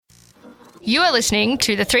You are listening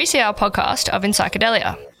to the 3CR podcast of In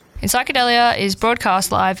Psychedelia. In Psychedelia is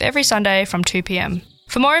broadcast live every Sunday from 2 p.m.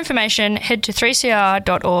 For more information, head to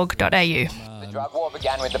 3cr.org.au. The drug war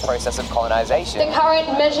began with the process of colonisation. The current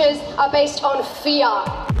measures are based on fear.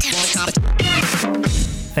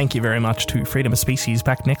 Thank you very much to Freedom of Species,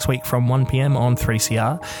 back next week from 1 p.m. on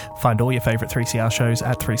 3CR. Find all your favourite 3CR shows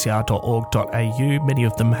at 3cr.org.au. Many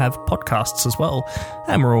of them have podcasts as well.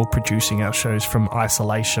 And we're all producing our shows from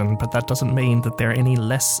isolation, but that doesn't mean that they're any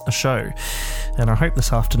less a show. And I hope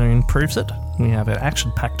this afternoon proves it. We have an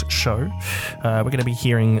action-packed show. We're going to be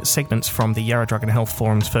hearing segments from the Yarra Drug and Health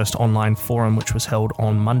Forum's first online forum, which was held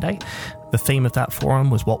on Monday. The theme of that forum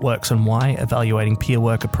was What Works and Why, evaluating peer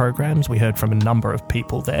worker programs. We heard from a number of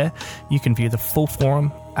people there. You can view the full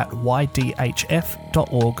forum at ydhf.org.au.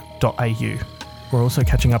 We're also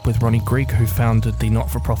catching up with Ronnie Grigg, who founded the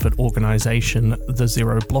not-for-profit organisation The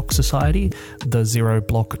Zero Block Society,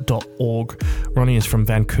 thezeroblock.org. Ronnie is from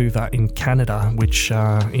Vancouver in Canada, which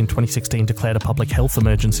in 2016 declared a public health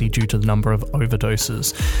emergency due to the number of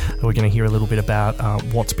overdoses. We're going to hear a little bit about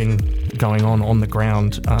what's been going on the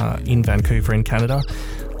ground in Vancouver in Canada.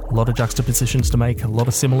 A lot of juxtapositions to make, a lot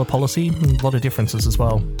of similar policy, a lot of differences as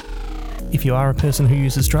well. If you are a person who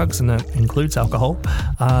uses drugs, and that includes alcohol,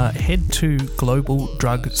 head to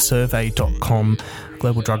globaldrugsurvey.com.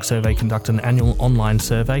 Global Drug Survey conduct an annual online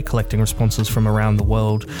survey collecting responses from around the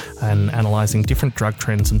world and analysing different drug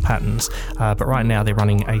trends and patterns. But right now they're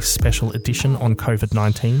running a special edition on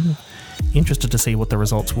COVID-19. Interested to see what the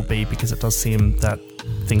results will be, because it does seem that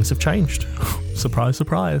things have changed. Surprise,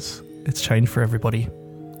 surprise. It's changed for everybody.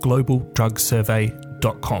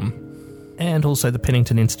 globaldrugsurvey.com. And also the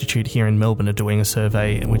Pennington Institute here in Melbourne are doing a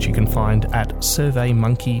survey, which you can find at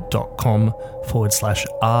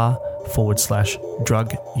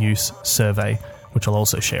surveymonkey.com/r/drug use survey, which I'll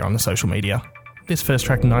also share on the social media. This first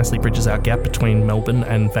track nicely bridges our gap between Melbourne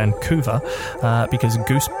and Vancouver, because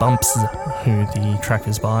Goosebumps, who the track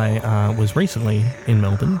is by, was recently in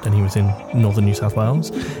Melbourne, then he was in northern New South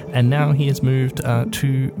Wales, and now he has moved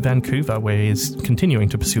to Vancouver, where he is continuing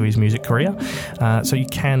to pursue his music career. So you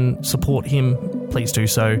can support him, please do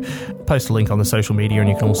so. Post a link on the social media, and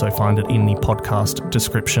you can also find it in the podcast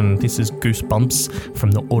description. This is Goosebumps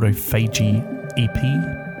from the Autophagy EP.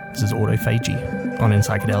 This is Autophagy on In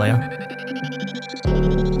Psychedelia.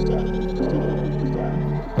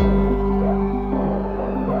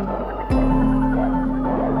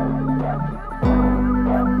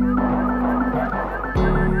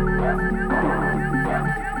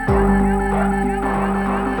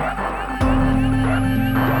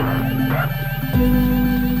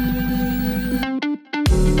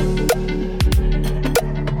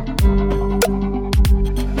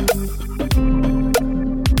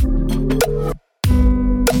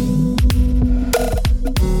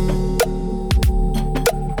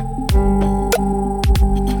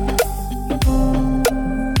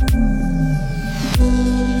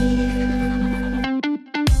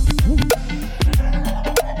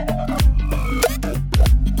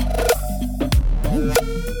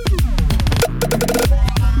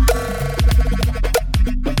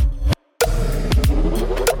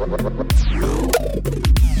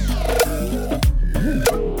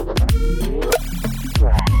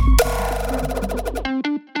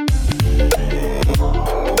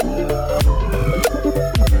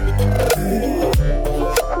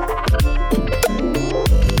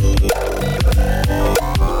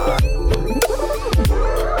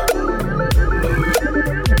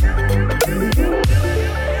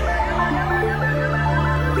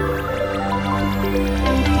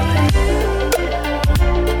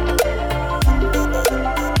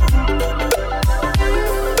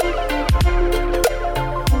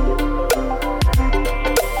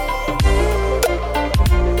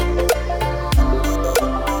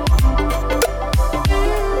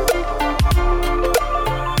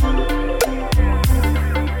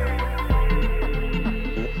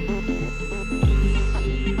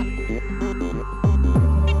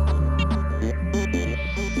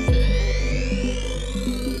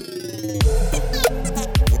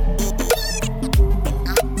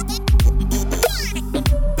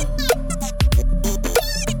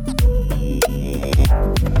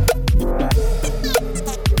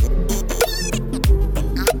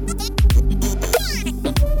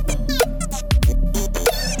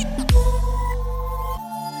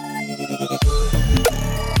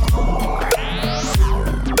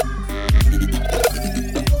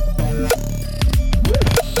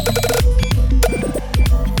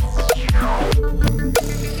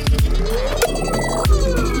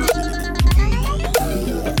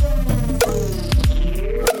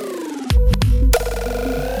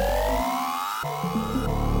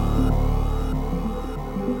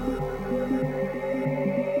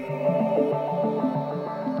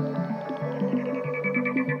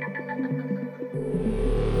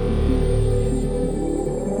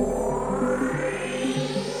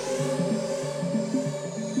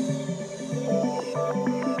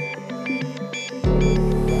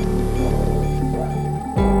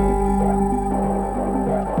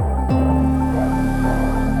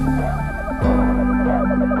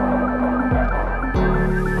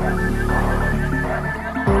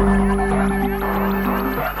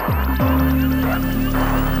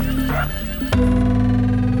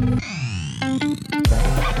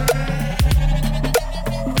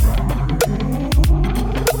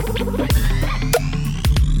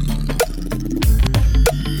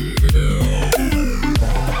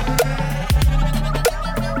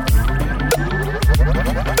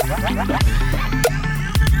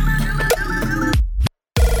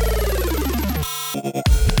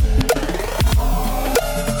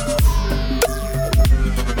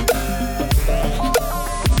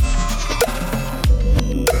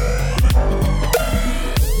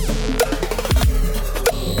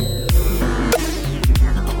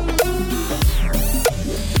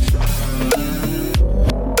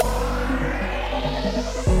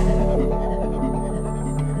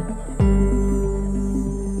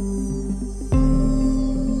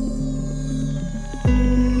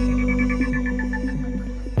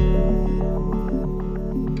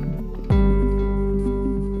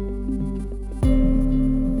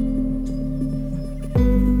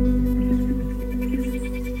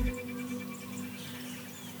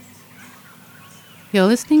 You're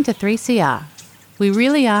listening to 3CR. We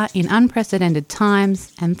really are in unprecedented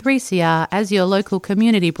times, and 3CR, as your local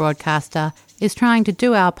community broadcaster, is trying to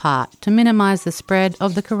do our part to minimise the spread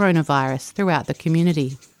of the coronavirus throughout the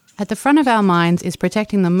community. At the front of our minds is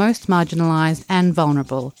protecting the most marginalised and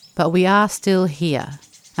vulnerable, but we are still here.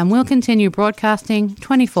 And we'll continue broadcasting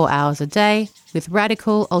 24 hours a day with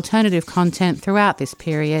radical alternative content throughout this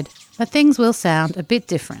period, but things will sound a bit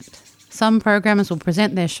different. Some programmers will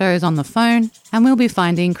present their shows on the phone, and we'll be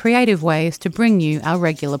finding creative ways to bring you our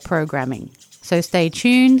regular programming. So stay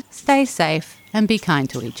tuned, stay safe, and be kind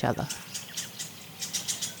to each other.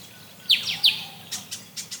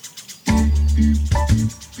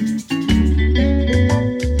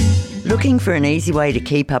 Looking for an easy way to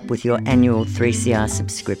keep up with your annual 3CR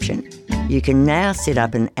subscription? You can now set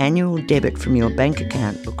up an annual debit from your bank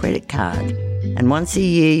account or credit card, and once a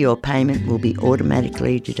year your payment will be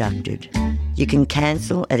automatically deducted. You can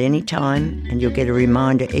cancel at any time, and you'll get a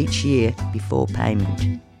reminder each year before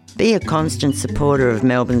payment. Be a constant supporter of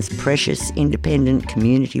Melbourne's precious independent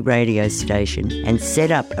community radio station and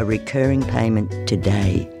set up a recurring payment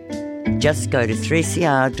today. Just go to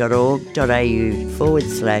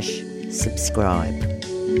 3cr.org.au/subscribe.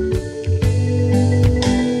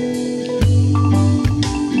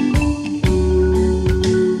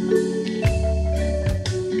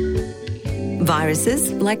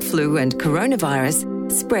 Viruses like flu and coronavirus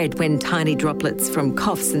spread when tiny droplets from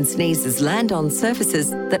coughs and sneezes land on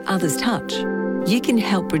surfaces that others touch. You can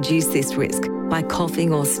help reduce this risk by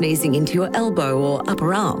coughing or sneezing into your elbow or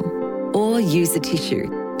upper arm. Or use a tissue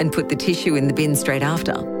and put the tissue in the bin straight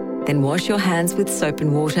after. Then wash your hands with soap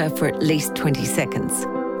and water for at least 20 seconds.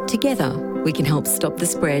 Together, we can help stop the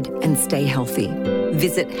spread and stay healthy.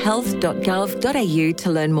 Visit health.gov.au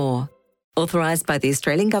to learn more. Authorised by the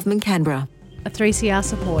Australian Government, Canberra. A 3CR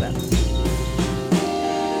supporter.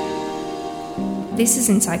 This is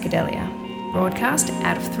In Psychedelia, broadcast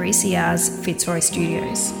out of 3CR's Fitzroy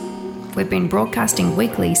Studios. We've been broadcasting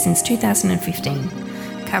weekly since 2015,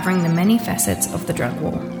 covering the many facets of the drug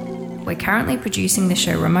war. We're currently producing the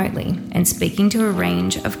show remotely and speaking to a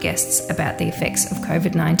range of guests about the effects of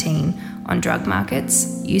COVID-19 on drug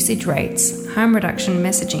markets, usage rates, harm reduction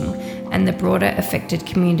messaging, and the broader affected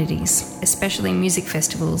communities, especially music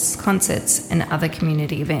festivals, concerts, and other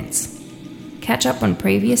community events. Catch up on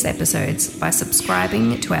previous episodes by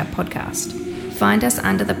subscribing to our podcast. Find us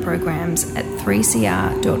under the programs at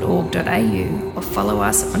 3cr.org.au or follow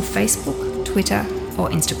us on Facebook, Twitter, or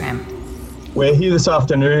Instagram. We're here this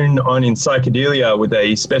afternoon on In Psychedelia with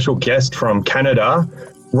a special guest from Canada,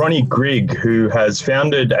 Ronnie Grigg, who has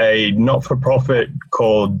founded a not-for-profit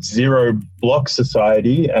called Zero Block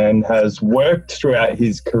Society and has worked throughout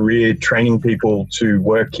his career training people to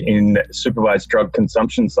work in supervised drug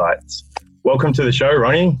consumption sites. Welcome to the show,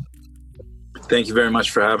 Ronnie. Thank you very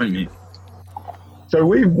much for having me. So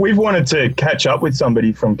we've wanted to catch up with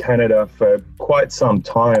somebody from Canada for quite some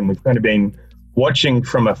time. We've kind of been watching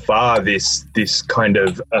from afar this kind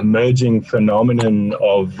of emerging phenomenon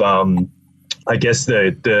of, I guess,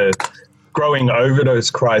 the growing overdose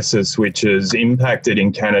crisis, which has impacted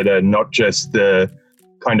in Canada not just the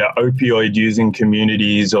kind of opioid using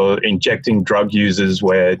communities or injecting drug users,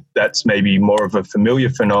 where that's maybe more of a familiar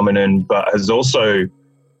phenomenon, but has also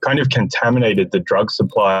kind of contaminated the drug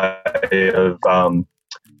supply of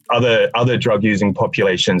other drug using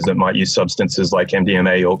populations that might use substances like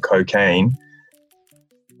MDMA or cocaine.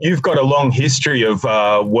 You've got a long history of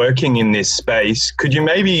working in this space. Could you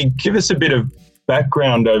maybe give us a bit of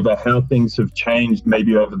background over how things have changed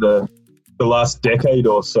maybe over the last decade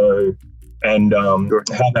or so, and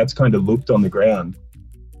how that's kind of looked on the ground?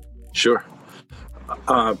 Sure.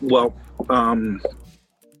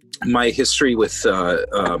 My history with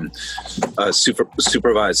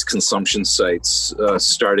supervised consumption sites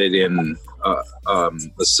started in a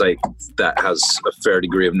site that has a fair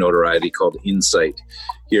degree of notoriety called Insight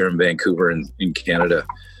here in Vancouver in Canada.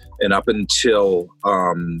 And up until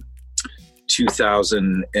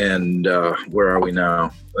 2000 and where are we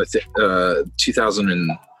now?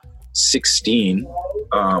 2016,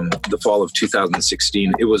 the fall of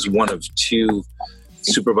 2016, it was one of two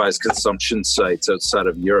supervised consumption sites outside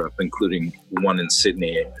of Europe, including one in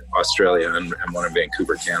Sydney, Australia, and one in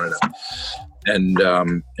Vancouver, Canada. And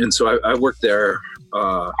so I worked there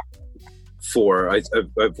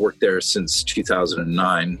I've worked there since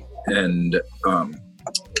 2009, and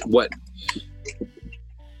what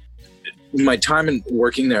my time in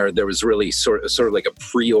working there was really sort of like a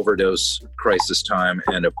pre-overdose crisis time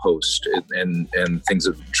and a post, and things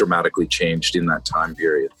have dramatically changed in that time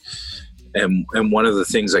period. And one of the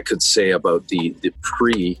things I could say about the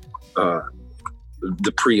pre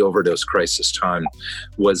the pre-overdose crisis time,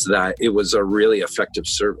 was that it was a really effective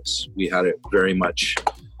service. We had it very much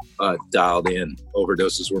dialed in.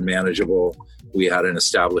 Overdoses were manageable. We had an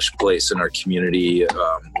established place in our community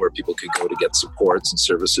where people could go to get supports and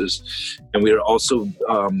services. And we had also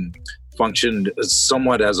functioned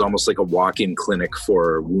somewhat as almost like a walk-in clinic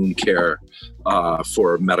for wound care,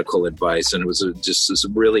 for medical advice. And it was just this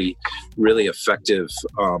really, really effective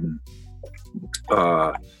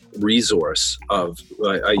resource of,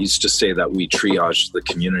 I used to say that we triaged the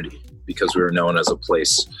community, because we were known as a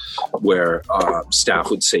place where staff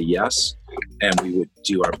would say yes, and we would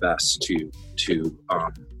do our best to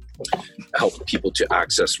help people to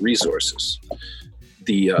access resources.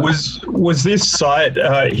 Was this site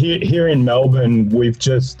here in Melbourne? We've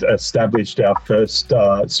just established our first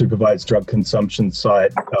supervised drug consumption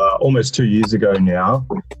site almost 2 years ago now,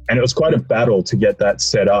 and it was quite a battle to get that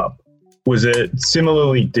set up. Was it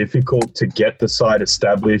similarly difficult to get the site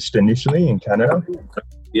established initially in Canada?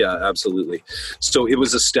 Yeah, absolutely. So it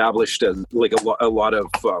was established as like a lot of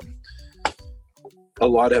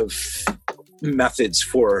methods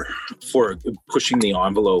for pushing the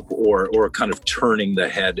envelope or kind of turning the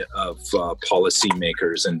head of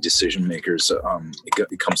policymakers and decision makers.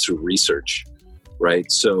 It comes through research, right?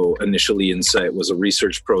 So initially, Insight was a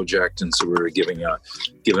research project, and so we were given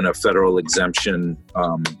a federal exemption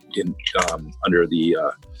under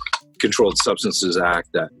the Controlled Substances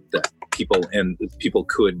Act that people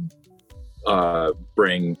could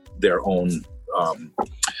bring their own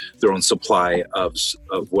supply of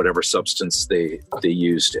whatever substance they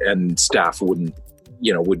used, and staff would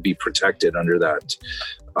be protected under that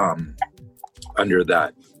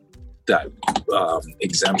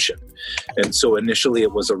exemption. And so initially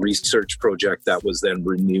it was a research project that was then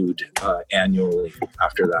renewed annually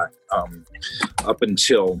after that, up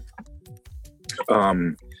until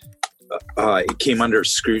it came under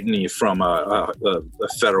scrutiny from a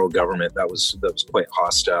federal government that was quite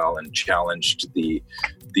hostile and challenged the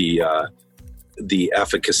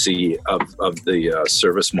efficacy of the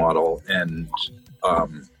service model, and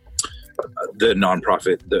the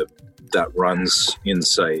nonprofit that runs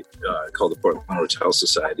Insight, called the Portland Hotel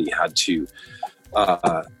Society, had to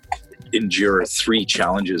endure 3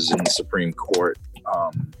 challenges in the Supreme Court,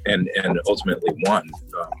 and ultimately won.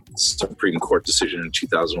 Supreme Court decision in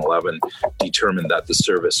 2011 determined that the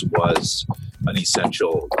service was an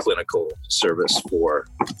essential clinical service for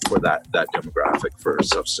that demographic, for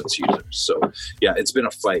substance users. So yeah, it's been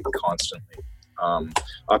a fight constantly,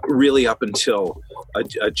 really up until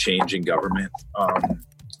a change in government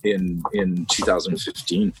in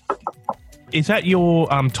 2015. Is that your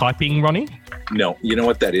typing, Ronnie? No, you know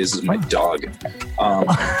what that is my dog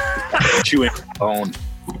chewing bone.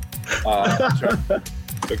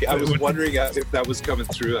 Okay, I was wondering if that was coming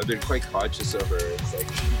through. I've been quite conscious of her. It's like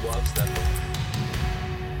she loves that.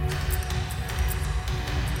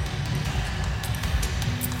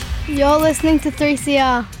 You're listening to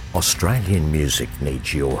 3CR. Australian music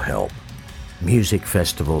needs your help. Music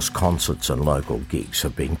festivals, concerts and local gigs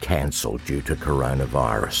have been cancelled due to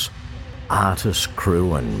coronavirus. Artists,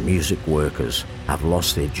 crew and music workers have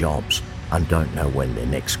lost their jobs and don't know when their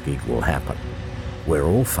next gig will happen. We're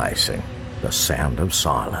all facing the sound of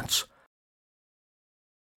silence.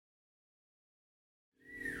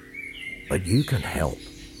 But you can help.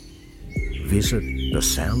 Visit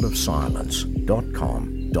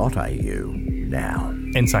thesoundofsilence.com.au now.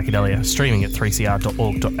 And Psychedelia, streaming at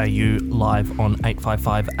 3cr.org.au, live on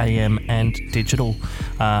 855 AM and digital.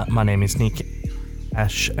 My name is Nick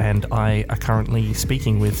Ash, and I are currently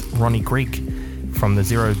speaking with Ronnie Greig from the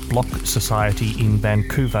Zero Block Society in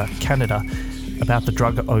Vancouver, Canada, about the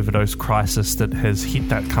drug overdose crisis that has hit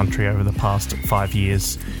that country over the past 5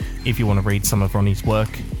 years. If you want to read some of Ronnie's work,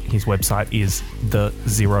 his website is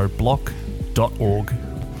thezeroblock.org.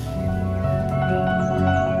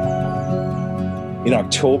 In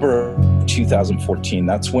October 2014,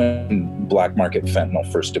 that's when black market fentanyl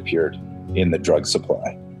first appeared in the drug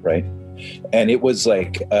supply, right? And it was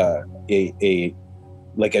like a day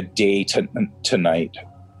to night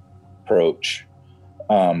approach.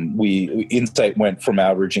 Insight went from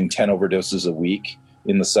averaging 10 overdoses a week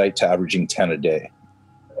in the site to averaging 10 a day.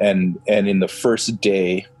 And in the first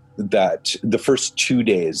 2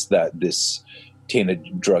 days that this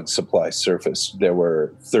tainted drug supply surfaced, there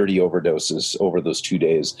were 30 overdoses over those 2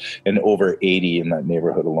 days and over 80 in that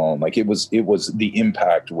neighborhood alone. Like it was the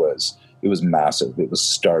impact was massive. It was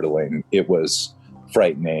startling. It was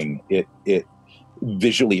frightening. It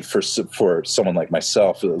visually for someone like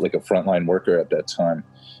myself, like a frontline worker at that time,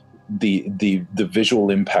 the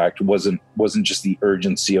visual impact wasn't just the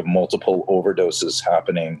urgency of multiple overdoses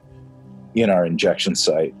happening in our injection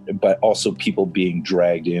site, but also people being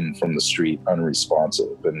dragged in from the street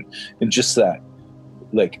unresponsive, and just that,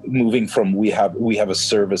 like, moving from we have a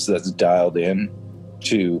service that's dialed in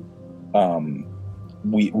to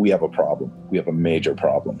we have a problem. We have a major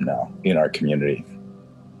problem now in our community,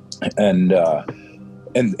 and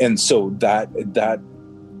so that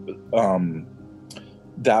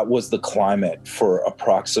was the climate for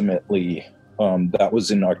approximately. That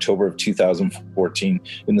was in October of 2014.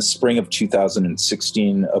 In the spring of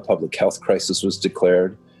 2016, a public health crisis was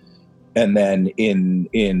declared, and then in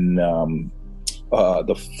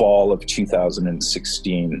the fall of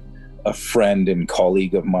 2016, a friend and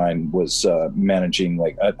colleague of mine was managing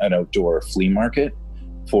like an outdoor flea market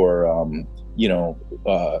for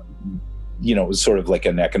it was sort of like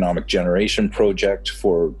an economic generation project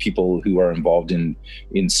for people who are involved in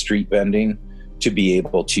street vending, to be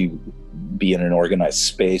able to be in an organized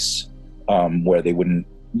space where they wouldn't,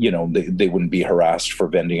 they wouldn't be harassed for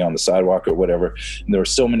vending on the sidewalk or whatever. And there were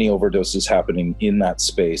so many overdoses happening in that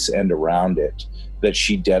space and around it that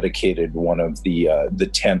she dedicated one of the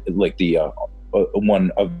tent, like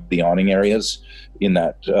one of the awning areas in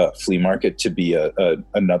that flea market to be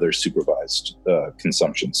another supervised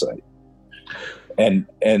consumption site. And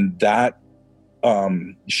that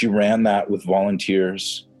she ran that with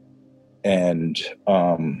volunteers and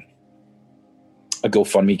a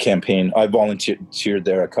GoFundMe campaign. I volunteered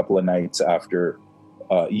there a couple of nights after,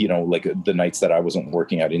 like the nights that I wasn't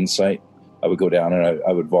working at Insight. I would go down and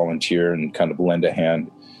I would volunteer and kind of lend a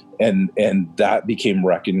hand, and that became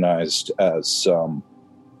recognized as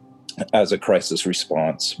a crisis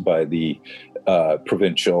response by the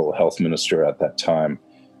provincial health minister at that time,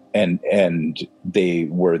 and they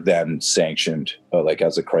were then sanctioned like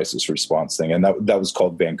as a crisis response thing, and that was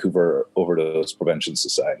called Vancouver Overdose Prevention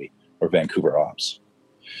Society, or Vancouver Ops.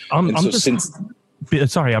 I'm just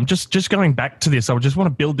going back to this. I just want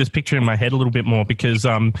to build this picture in my head a little bit more, because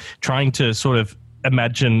I'm trying to sort of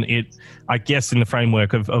imagine it, I guess, in the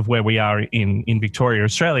framework of where we are in Victoria,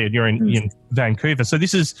 Australia. You're in Vancouver. So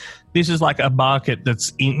this is like a market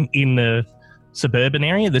that's in the suburban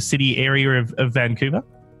area, the city area of Vancouver?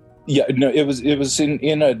 Yeah, no, it was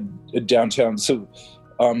in a downtown. So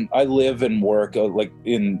I live and work like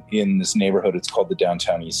in this neighborhood. It's called the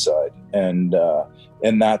Downtown East Side, and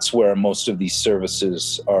that's where most of these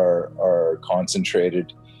services are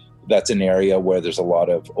concentrated. That's an area where there's a lot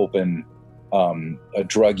of open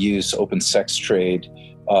drug use, open sex trade,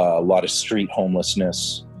 a lot of street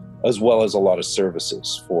homelessness, as well as a lot of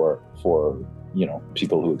services for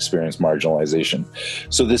people who experience marginalization.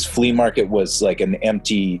 So this flea market was like an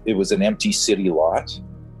empty city lot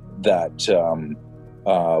that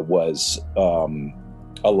was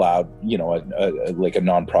allowed, like a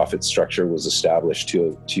nonprofit structure was established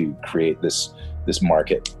to create this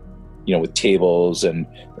market, with tables and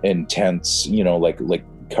tents, like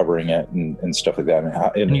covering it and stuff like that.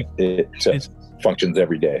 And it functions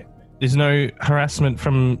every day. There's no harassment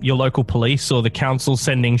from your local police or the council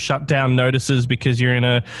sending shutdown notices because you're in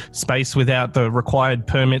a space without the required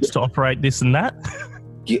permits to operate this and that?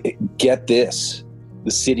 Get this. The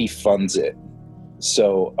city funds it.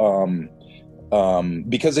 So,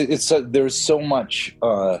 because there's so much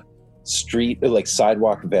street, like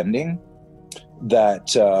sidewalk vending,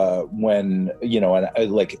 that when,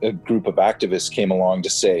 like a group of activists came along to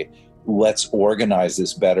say, let's organize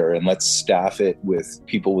this better and let's staff it with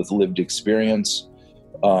people with lived experience,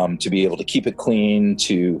 to be able to keep it clean,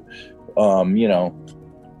 to,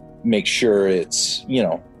 make sure it's,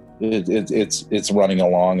 it's running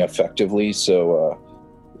along effectively. So,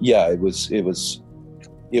 it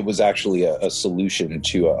was actually a solution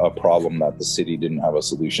to a problem that the city didn't have a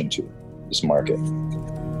solution to, this market.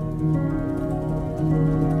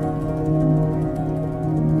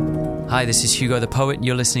 Hi, this is Hugo the Poet.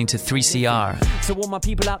 You're listening to 3CR. So all my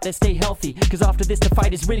people out there, stay healthy, because after this, the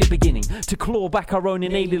fight is really beginning to claw back our own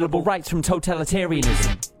inalienable rights from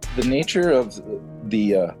totalitarianism. The nature of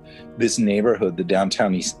this neighborhood, the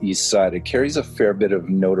Downtown East Side, it carries a fair bit of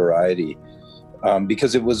notoriety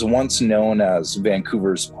because it was once known as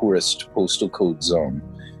Vancouver's poorest postal code zone,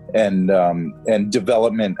 and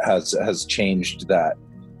development has changed that,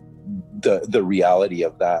 the reality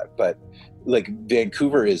of that, but. Like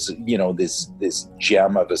Vancouver is, this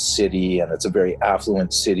gem of a city, and it's a very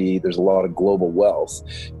affluent city. There's a lot of global wealth,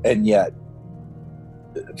 and yet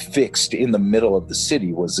fixed in the middle of the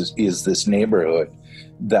city is this neighborhood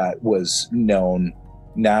that was known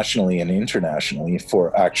nationally and internationally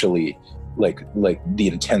for actually like the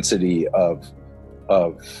intensity of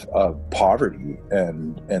poverty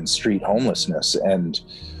and street homelessness and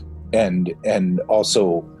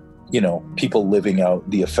also people living out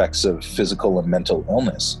the effects of physical and mental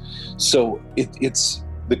illness. So it's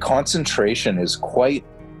the concentration is quite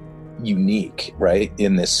unique, right,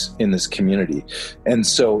 in this community. And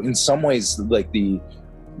so in some ways, like the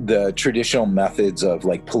traditional methods of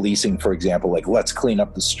like policing, for example, like let's clean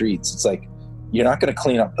up the streets, it's like you're not going to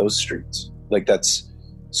clean up those streets. Like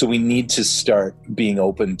so we need to start being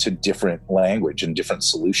open to different language and different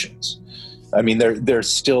solutions. I mean, there's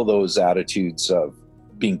still those attitudes of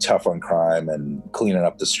being tough on crime and cleaning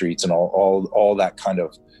up the streets and all that kind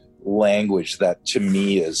of language that to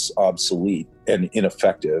me is obsolete and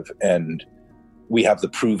ineffective. And we have the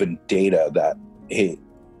proven data that, hey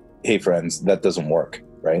friends, that doesn't work,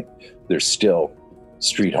 right? There's still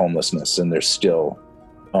street homelessness and there's still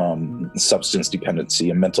substance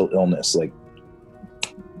dependency and mental illness. Like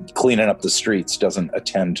cleaning up the streets doesn't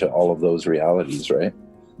attend to all of those realities, right?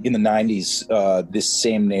 In the 90s, this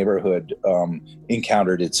same neighborhood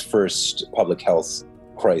encountered its first public health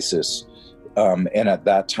crisis. And at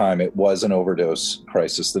that time, it was an overdose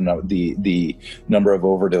crisis. The number of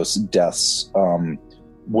overdose deaths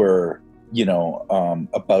were,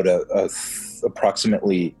 about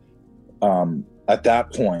approximately, at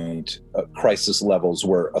that point, crisis levels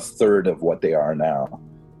were a third of what they are now.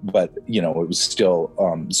 But, it was still,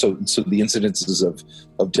 so the incidences of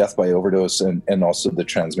death by overdose and also the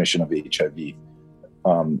transmission of HIV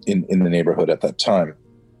in the neighborhood at that time,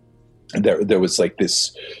 there was like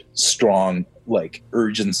this strong like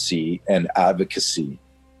urgency and advocacy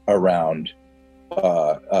around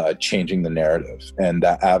changing the narrative. And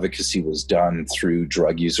that advocacy was done through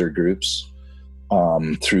drug user groups,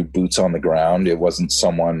 through boots on the ground. It wasn't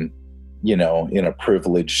someone in a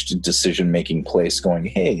privileged decision-making place going,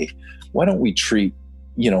 hey, why don't we treat,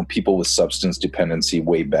 people with substance dependency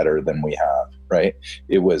way better than we have, right?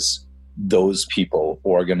 It was those people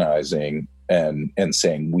organizing and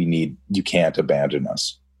saying, you can't abandon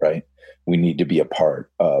us, right? We need to be a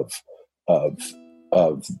part of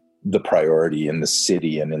the priority in the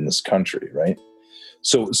city and in this country, right?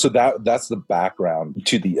 So that's the background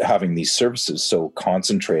to having these services so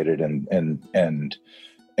concentrated and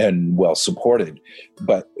well supported.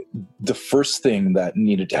 But the first thing that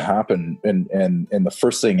needed to happen and the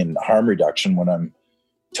first thing in harm reduction, when I'm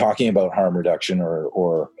talking about harm reduction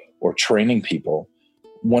or training people,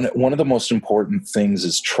 one of the most important things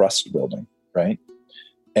is trust building, right?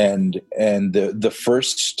 And the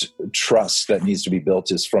first trust that needs to be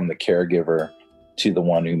built is from the caregiver to the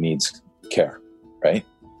one who needs care, right?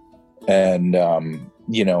 And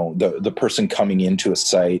the person coming into a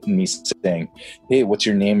site and me saying, hey, what's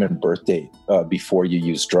your name and birth date before you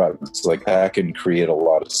use drugs? Like that can create a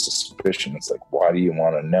lot of suspicion. It's like, why do you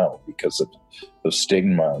want to know? Because of the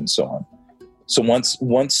stigma and so on. So once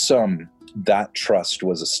that trust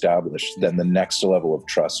was established, then the next level of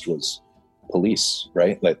trust was police,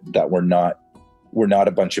 right? Like that we're not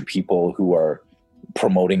a bunch of people who are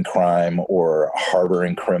promoting crime or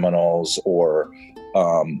harboring criminals or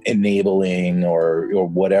enabling or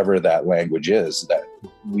whatever that language is, that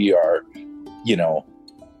we are,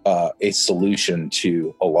 a solution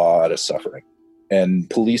to a lot of suffering. And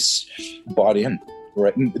police bought in,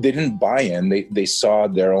 right? They didn't buy in. They saw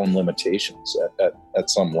their own limitations at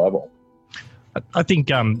some level. I think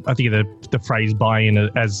the phrase buy-in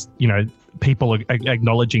as, people are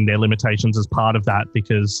acknowledging their limitations as part of that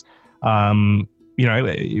because,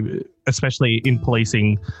 especially in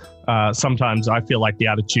policing, sometimes I feel like the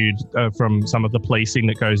attitude from some of the policing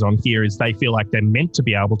that goes on here is they feel like they're meant to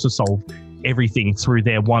be able to solve everything through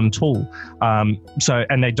their one tool. And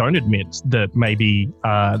they don't admit that maybe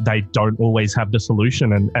they don't always have the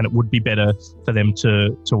solution and it would be better for them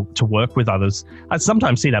to work with others. I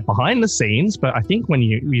sometimes see that behind the scenes, but I think when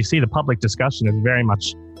you see the public discussion is very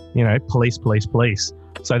much, police.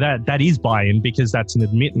 So that is buy-in because that's an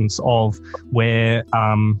admittance of where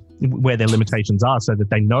their limitations are so that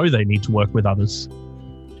they know they need to work with others.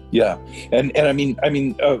 Yeah. And I mean,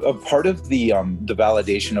 a part of the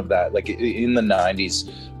validation of that, like in the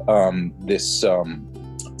 90s, this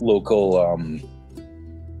local, I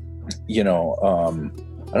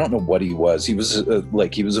don't know what he was. He was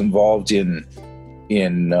he was involved in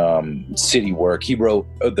city work. He wrote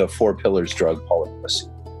the 4 Pillars drug policy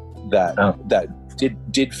that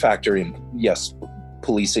did factor in. Yes,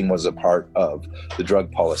 policing was a part of the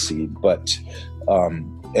drug policy, but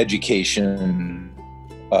education,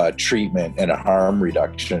 treatment, and harm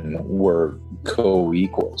reduction were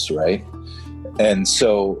co-equals, right? And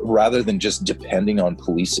so rather than just depending on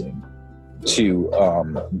policing to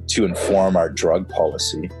inform our drug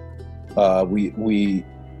policy, we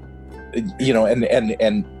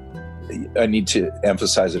and I need to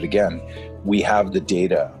emphasize it again, we have the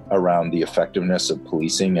data around the effectiveness of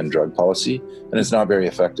policing and drug policy, and it's not very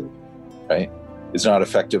effective, right? It's not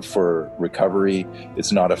effective for recovery.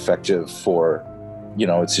 It's not effective for,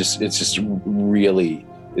 it's just really,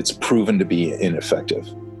 it's proven to be ineffective,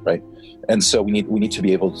 right? And so we need to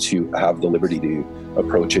be able to have the liberty to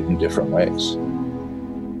approach it in different ways.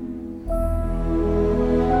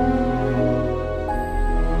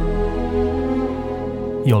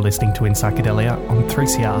 You're listening to In Psychedelia on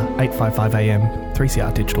 3CR 855 AM,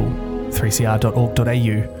 3CR Digital,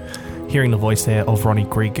 3cr.org.au. Hearing the voice there of Ronnie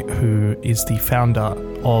Grigg, who is the founder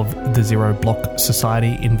of the Zero Block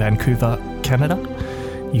Society in Vancouver, Canada.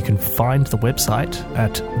 You can find the website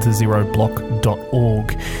at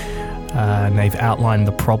thezeroblock.org. And they've outlined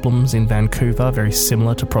the problems in Vancouver, very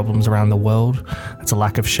similar to problems around the world. It's a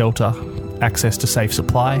lack of shelter, access to safe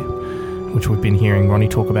supply, which we've been hearing Ronnie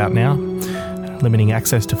talk about now, limiting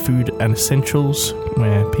access to food and essentials,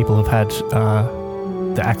 where people have had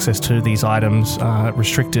the access to these items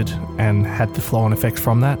restricted and had the flow-on effects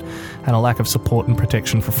from that, and a lack of support and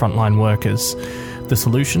protection for frontline workers. The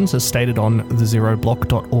solutions, as stated on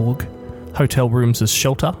thezeroblock.org: hotel rooms as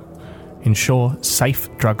shelter, ensure safe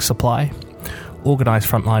drug supply, organise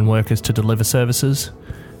frontline workers to deliver services,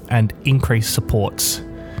 and increase supports.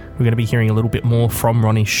 We're going to be hearing a little bit more from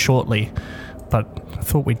Ronnie shortly, but I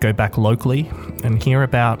thought we'd go back locally and hear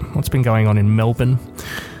about what's been going on in Melbourne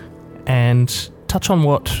and touch on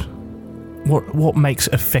what makes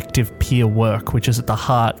effective peer work, which is at the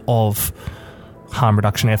heart of harm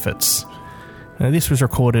reduction efforts. Now, this was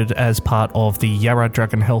recorded as part of the Yarra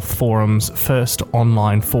Drug and Health Forum's first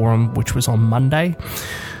online forum, which was on Monday.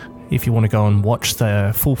 If you want to go and watch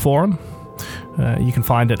the full forum, you can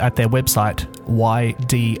find it at their website,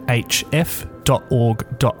 ydhf.org.au.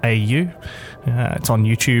 It's on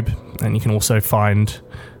YouTube, and you can also find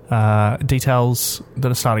details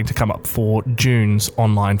that are starting to come up for June's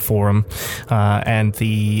online forum. And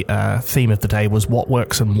the theme of the day was What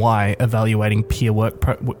Works and Why, Evaluating Peer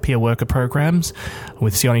Worker Programs,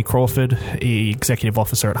 with Sione Crawford, Executive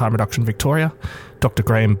Officer at Harm Reduction Victoria, Dr.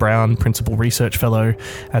 Graham Brown, Principal Research Fellow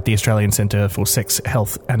at the Australian Centre for Sex,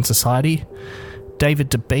 Health and Society,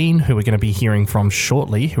 David Debeen, who we're going to be hearing from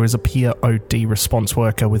shortly, who is a peer OD response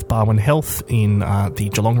worker with Barwon Health in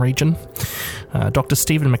the Geelong region, Dr.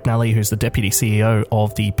 Stephen McNally, who's the Deputy CEO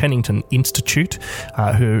of the Pennington Institute,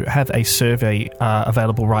 who have a survey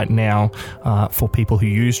available right now for people who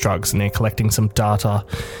use drugs, and they're collecting some data.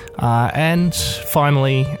 And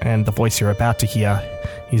finally, and the voice you're about to hear,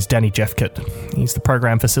 is Danny Jeffkett. He's the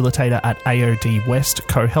Program Facilitator at AOD West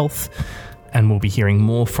Co-Health, and we'll be hearing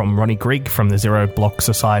more from Ronnie Grigg from the Zero Block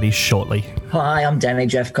Society shortly. Hi, I'm Danny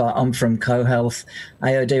Jeffcott. I'm from Co-Health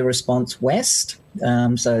AOD Response West.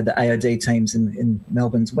 So the AOD team's in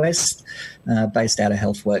Melbourne's West, based out of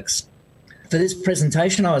HealthWorks. For this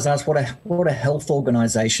presentation, I was asked what a health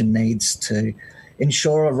organisation needs to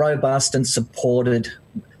ensure a robust and supported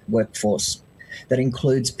workforce that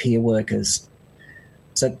includes peer workers.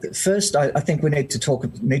 So first, I think we need to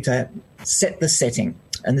set the setting.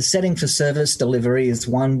 And the setting for service delivery is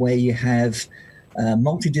one where you have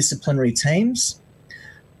multidisciplinary teams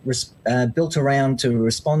built around to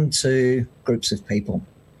respond to groups of people.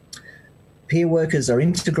 Peer workers are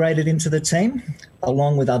integrated into the team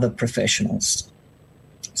along with other professionals.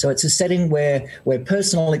 So it's a setting where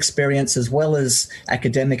personal experience as well as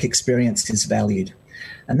academic experience is valued.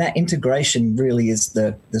 And that integration really is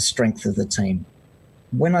the strength of the team.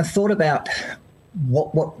 When I thought about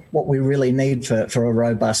what we really need for a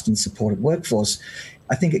robust and supported workforce,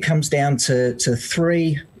 I think it comes down to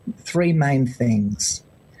three main things.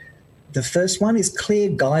 The first one is clear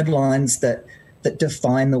guidelines that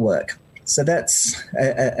define the work. So that's,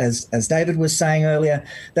 as David was saying earlier,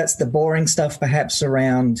 that's the boring stuff perhaps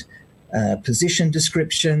around position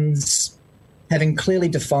descriptions, having clearly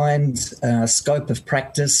defined scope of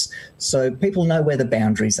practice so people know where the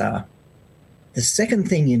boundaries are. The second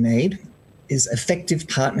thing you need is effective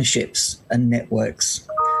partnerships and networks.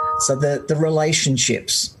 So the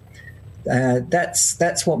relationships,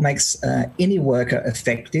 that's what makes any worker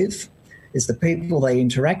effective, is the people they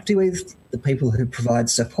interact with, the people who provide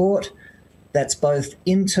support. That's both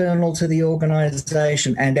internal to the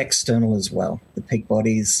organisation and external as well. The peak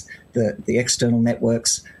bodies, the external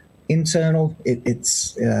networks. Internal,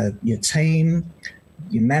 it's your team,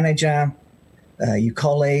 your manager, your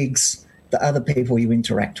colleagues, the other people you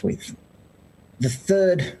interact with. The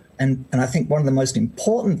third, and I think one of the most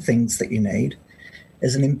important things that you need,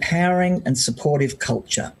 is an empowering and supportive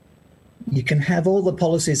culture. You can have all the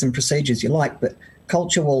policies and procedures you like, but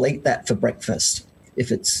culture will eat that for breakfast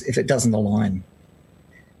if it doesn't align.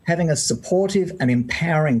 Having a supportive and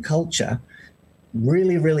empowering culture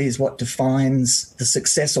really is what defines the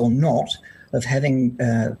success or not of having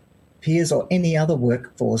peers or any other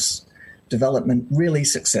workforce development really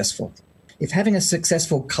successful. If having a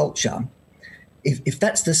successful culture, if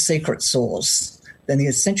that's the secret sauce, then the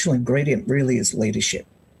essential ingredient really is leadership.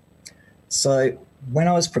 So when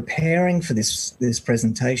I was preparing for this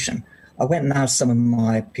presentation, I went and asked some of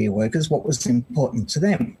my peer workers what was important to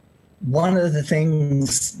them. One of the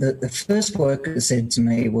things that the first worker said to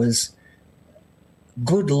me was,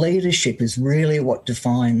 good leadership is really what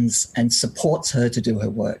defines and supports her to do her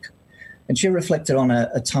work. And she reflected on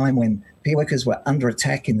a time when peer workers were under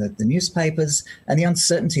attack in the newspapers and the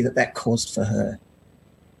uncertainty that caused for her.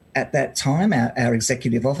 At that time, our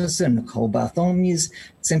executive officer, Nicole Bartholomews,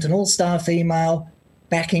 sent an all-staff email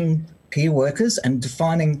backing peer workers and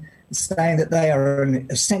saying that they are an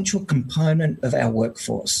essential component of our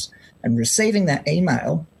workforce. And receiving that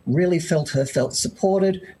email really felt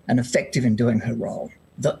supported and effective in doing her role.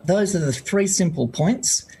 Those are the three simple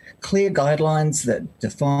points: clear guidelines that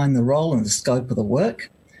define the role and the scope of the work,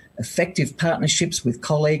 effective partnerships with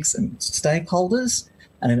colleagues and stakeholders,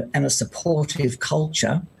 and a supportive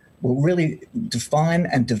culture will really define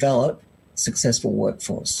and develop a successful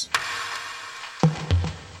workforce.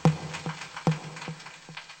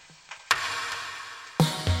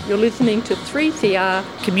 You're listening to 3CR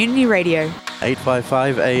Community Radio.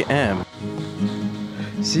 855 AM.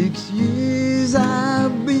 6 years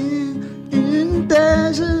I've been in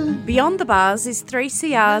desert. Beyond the Bars is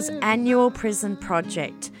 3CR's annual prison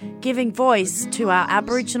project, giving voice to our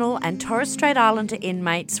Aboriginal and Torres Strait Islander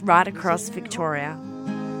inmates right across Victoria.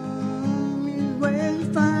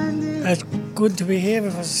 It's good to be here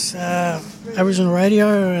because Aboriginal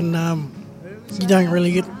radio and you don't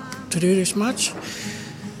really get to do this much.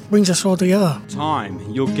 Brings us all together.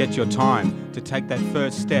 You'll get your time to take that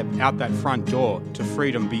first step out that front door to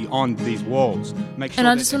freedom beyond these walls. And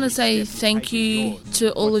I just want to say thank you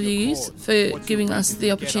to all of you for giving us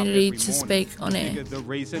the opportunity to speak on air. The bigger the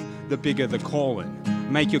reason, the bigger the calling.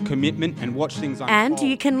 Make your commitment and watch things unfold. And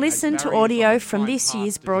you can listen to audio from this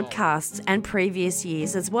year's broadcasts and previous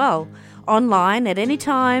years as well. Online at any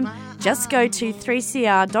time, just go to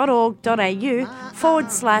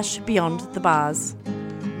 3cr.org.au/Beyond the Bars.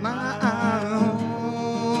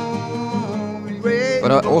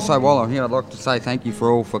 But also, while I'm here, I'd like to say thank you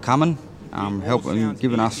for coming, helping,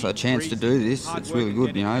 giving us a chance to do this. It's really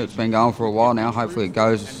good, it's been going for a while now. Hopefully it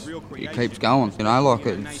keeps going,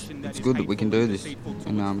 it's good that we can do this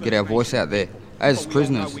and get our voice out there as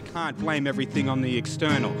prisoners. We can't blame everything on the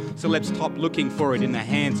external, so let's stop looking for it in the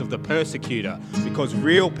hands of the persecutor, because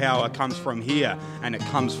real power comes from here and it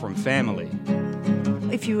comes from family.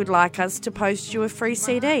 If you would like us to post you a free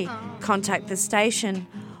CD, contact the station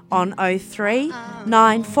on 03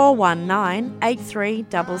 9419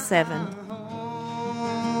 8377.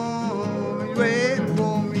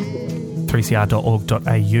 3cr.org.au,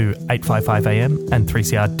 855 AM and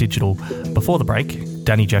 3CR Digital. Before the break,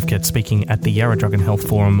 Danny Jeffkett speaking at the Yarra Drug and Health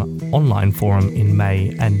Forum online forum in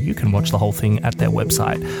May, and you can watch the whole thing at their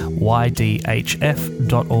website, ydhf.org.au,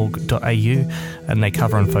 and they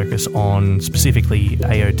cover and focus on specifically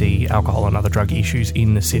AOD, alcohol and other drug issues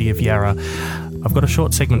in the city of Yarra. I've got a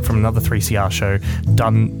short segment from another 3CR show,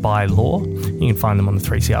 Done by Law. You can find them on the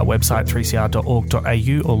 3CR website,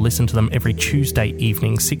 3cr.org.au, or listen to them every Tuesday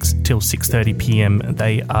evening, 6 till 6:30pm.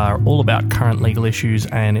 They are all about current legal issues,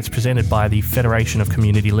 and it's presented by the Federation of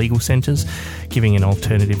Community Legal Centres, giving an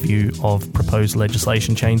alternative view of proposed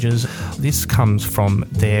legislation changes. This comes from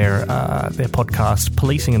their podcast,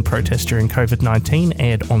 Policing and Protest During COVID-19,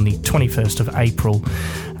 aired on the 21st of April.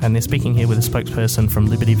 And they're speaking here with a spokesperson from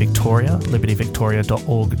Liberty Victoria,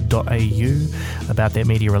 libertyvictoria.org.au, about their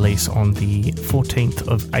media release on the 14th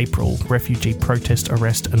of April, Refugee Protest,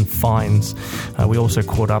 Arrest and Fines. We also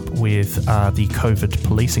caught up with the COVID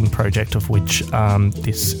Policing Project, of which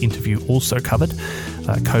this interview also covered.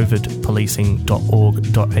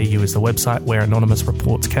 covidpolicing.org.au is the website where anonymous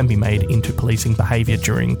reports can be made into policing behaviour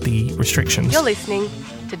during the restrictions. You're listening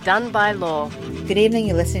to Done by Law. Good evening,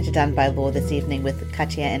 you're listening to Done by Law this evening with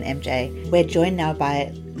Katya and MJ. We're joined now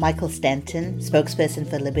by Michael Stanton, spokesperson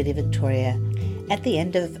for Liberty Victoria. At the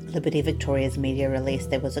end of Liberty Victoria's media release,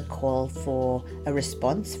 there was a call for a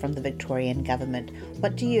response from the Victorian government.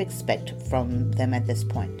 What do you expect from them at this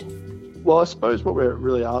point? Well, I suppose what we're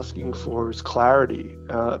really asking for is clarity,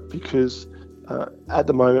 because at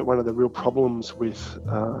the moment, one of the real problems with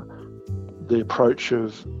the approach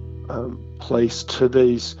of police to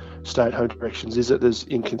these stay-at-home directions is that there's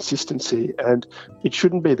inconsistency, and it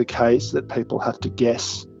shouldn't be the case that people have to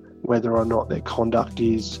guess whether or not their conduct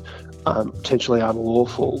is potentially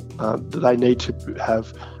unlawful. They need to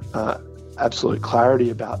have absolute clarity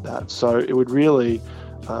about that. So it would really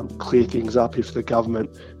clear things up if the government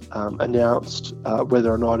announced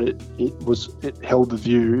whether or not it held the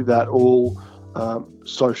view that all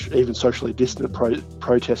even socially distant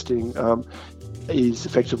protesting is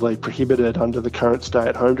effectively prohibited under the current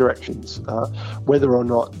stay-at-home directions. Whether or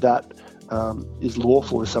not that is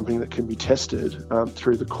lawful is something that can be tested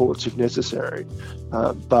through the courts if necessary.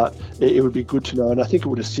 But it would be good to know, and I think it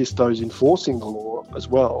would assist those enforcing the law as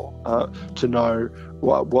well, to know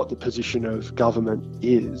what the position of government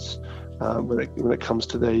is when it comes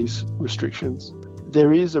to these restrictions.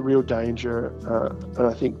 There is a real danger, and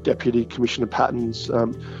I think Deputy Commissioner Patton's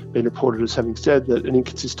been reported as having said that an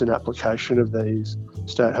inconsistent application of these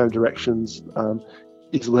stay-at-home directions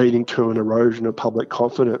is leading to an erosion of public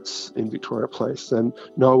confidence in Victoria Police, and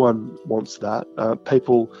no one wants that.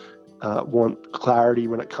 People want clarity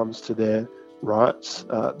when it comes to their rights.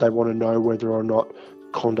 They want to know whether or not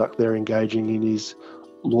conduct they're engaging in is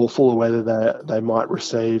lawful, or whether they might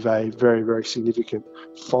receive a very, very significant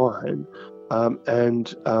fine.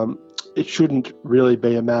 And it shouldn't really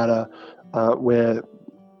be a matter where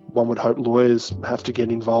one would hope lawyers have to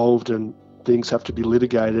get involved and things have to be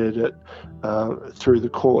litigated through the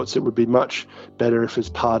courts. It would be much better if, as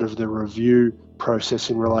part of the review process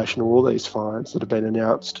in relation to all these fines that have been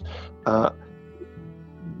announced,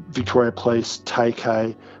 Victoria Police take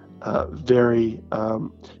a very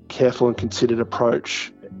careful and considered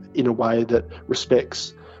approach in a way that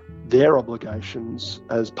respects their obligations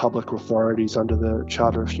as public authorities under the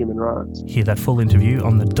Charter of Human Rights. Hear that full interview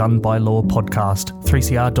on the Done by Law podcast,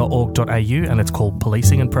 3cr.org.au, and it's called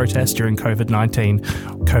Policing and Protest During COVID-19,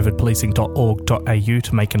 covidpolicing.org.au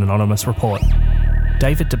to make an anonymous report.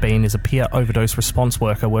 David Devine is a peer overdose response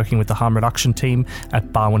worker working with the harm reduction team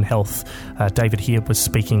at Barwon Health. David here was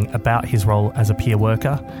speaking about his role as a peer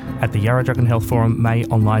worker at the Yarra Dragon Health Forum May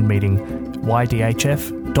online meeting,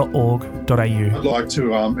 ydhf.org.au. I'd like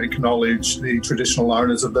to acknowledge the traditional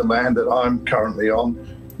owners of the land that I'm currently on,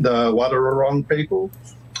 the Wadawurrung people,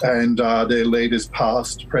 and their leaders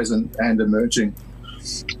past, present and emerging.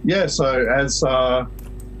 Yeah, so as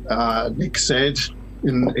Nick said,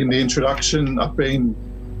 in the introduction, I've been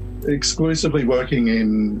exclusively working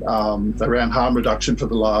in around harm reduction for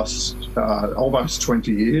the last almost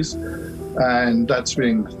 20 years, and that's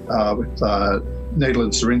been with needle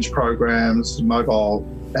and syringe programs, mobile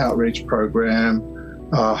outreach program,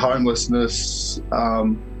 homelessness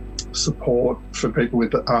support for people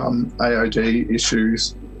with AOD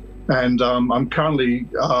issues, and I'm currently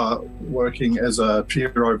working as a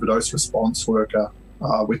peer overdose response worker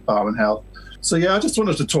with Barwon Health. So yeah, I just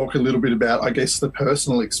wanted to talk a little bit about, I guess, the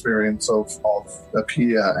personal experience of a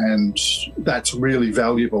peer, and that's really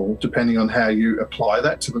valuable depending on how you apply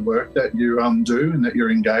that to the work that you do and that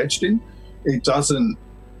you're engaged in. It doesn't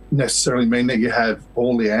necessarily mean that you have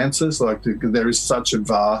all the answers. Like there is such a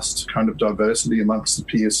vast kind of diversity amongst the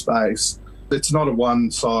peer space. It's not a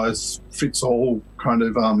one-size-fits-all kind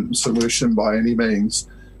of solution by any means.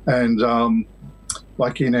 And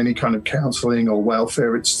like in any kind of counselling or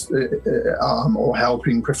welfare, it's or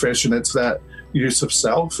helping profession, it's that use of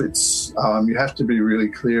self. It's you have to be really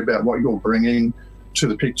clear about what you're bringing to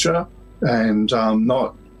the picture, and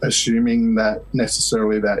not assuming that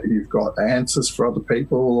necessarily that you've got answers for other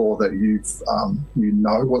people or that you've you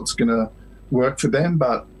know what's going to work for them,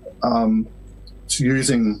 but it's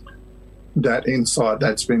using that insight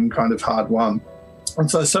that's been kind of hard won. And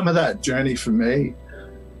so some of that journey for me,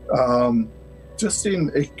 just in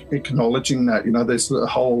acknowledging that, you know, there's the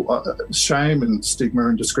whole shame and stigma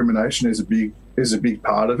and discrimination is a big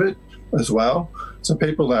part of it as well. So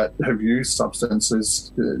people that have used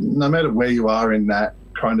substances, no matter where you are in that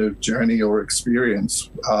kind of journey or experience,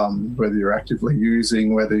 whether you're actively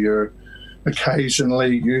using, whether you're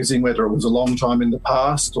occasionally using, whether it was a long time in the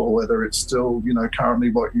past or whether it's still, you know, currently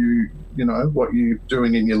what you're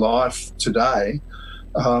doing in your life today,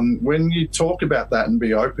 when you talk about that and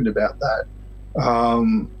be open about that,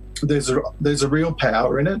 there's a real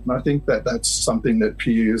power in it, and I think that that's something that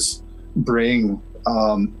peers bring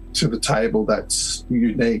to the table that's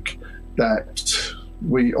unique, that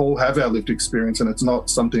we all have our lived experience, and it's not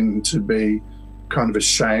something to be kind of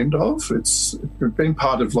ashamed of. It's been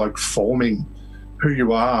part of like forming who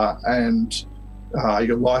you are and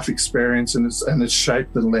your life experience, and it's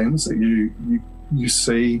shaped the lens that you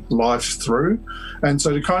see life through. And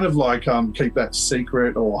so to kind of like keep that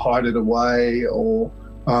secret or hide it away or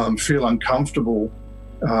feel uncomfortable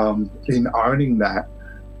in owning that,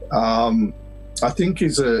 I think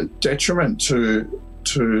is a detriment to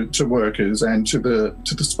workers and to the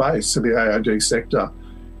space, to the AOD sector.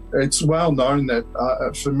 It's well known that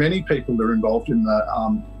for many people that are involved in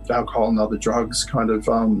the alcohol and other drugs kind of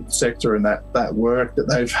sector and that work, that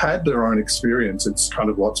they've had their own experience. It's kind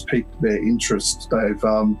of what's piqued their interest. They've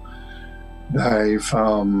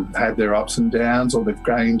had their ups and downs, or they've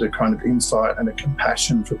gained a kind of insight and a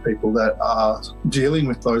compassion for people that are dealing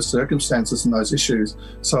with those circumstances and those issues.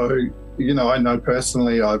 So, you know, I know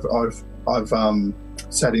personally I've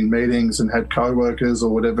sat in meetings and had co-workers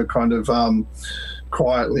or whatever kind of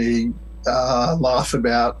quietly laugh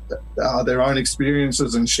about their own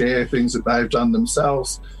experiences and share things that they've done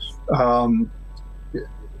themselves.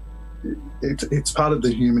 It's part of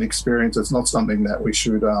the human experience. It's not something that we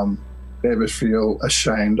should ever feel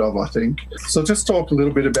ashamed of, I think. So just talk a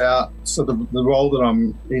little bit about the role that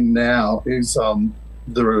I'm in now is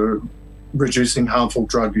the reducing harmful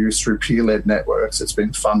drug use through peer-led networks. It's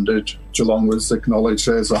been funded. Geelong was acknowledged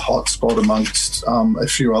as a hotspot amongst a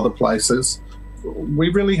few other places. We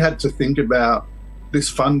really had to think about this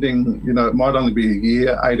funding. You know, it might only be a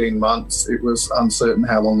year, 18 months. It was uncertain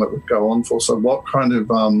how long it would go on for. So what kind of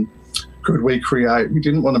could we create? We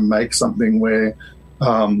didn't want to make something where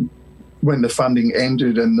when the funding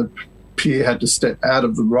ended and the peer had to step out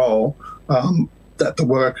of the role, that the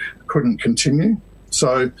work couldn't continue.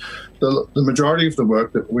 So the majority of the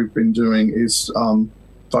work that we've been doing is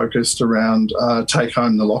focused around Take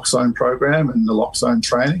Home Naloxone program and naloxone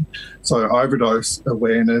training. So overdose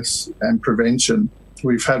awareness and prevention.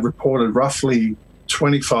 We've had reported roughly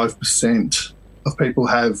 25% of people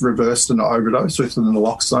have reversed an overdose with the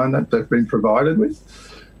naloxone that they've been provided with.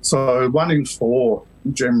 So 1 in 4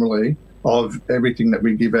 generally of everything that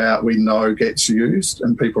we give out we know gets used,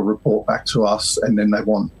 and people report back to us and then they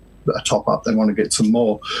want a top up, they want to get some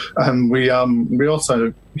more. We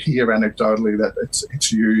also hear anecdotally that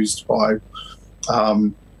it's used by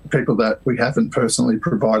people that we haven't personally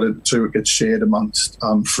provided it to. It gets shared amongst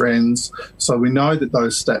friends. So we know that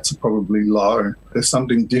those stats are probably low. There's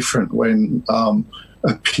something different when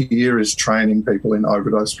a peer is training people in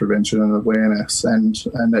overdose prevention and awareness, and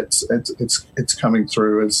it's coming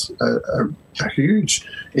through as a huge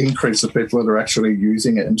increase of people that are actually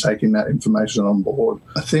using it and taking that information on board.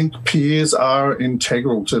 I think peers are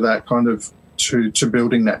integral to that kind of to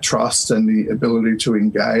building that trust and the ability to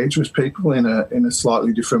engage with people in a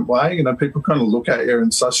slightly different way. You know, people kind of look at you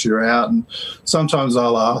and suss you out, and sometimes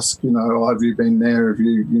I'll ask, you know, have you been there? Have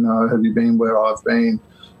you been where I've been?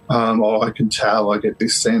 I can tell, I get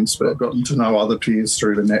this sense, but I've gotten to know other peers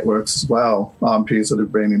through the networks as well, peers that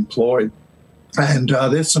have been employed. And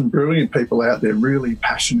there's some brilliant people out there, really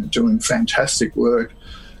passionate, doing fantastic work.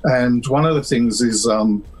 And one of the things is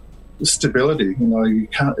stability. You know, you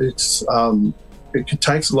can't. It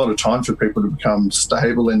takes a lot of time for people to become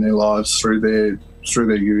stable in their lives through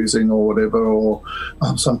their using or whatever. Or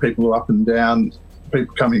some people are up and down.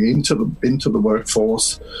 People coming into the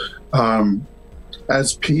workforce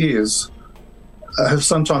as peers have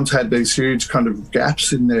sometimes had these huge kind of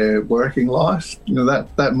gaps in their working life. You know,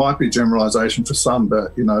 that might be generalisation for some,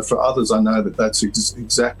 but, you know, for others, I know that that's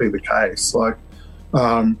exactly the case. Like,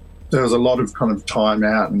 there was a lot of kind of time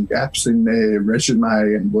out and gaps in their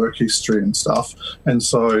resume and work history and stuff. And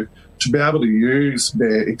so to be able to use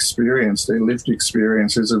their experience, their lived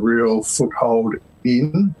experience, is a real foothold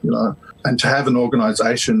in, you know, and to have an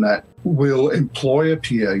organisation that will employ a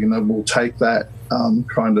peer, you know, will take that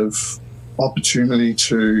kind of opportunity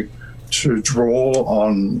to draw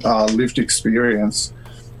on lived experience,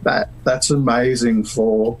 that's amazing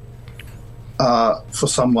for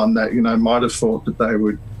someone that, you know, might have thought that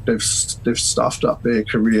they've stuffed up their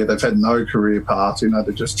career, they've had no career path, you know,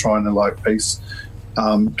 they're just trying to like piece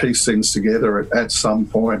things together at some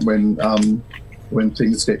point when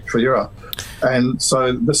things get clearer. And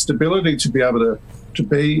so the stability to be able to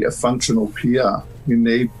be a functional peer, you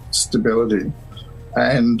need stability.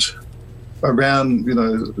 And around, you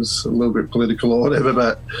know, it's a little bit political or whatever,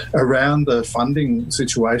 but around the funding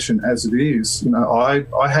situation as it is, you know, I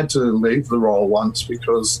had to leave the role once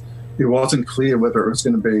because it wasn't clear whether it was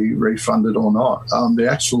going to be refunded or not.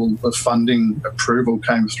 The funding approval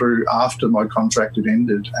came through after my contract had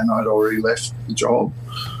ended and I'd already left the job.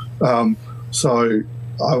 So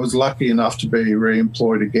I was lucky enough to be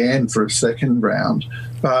re-employed again for a second round,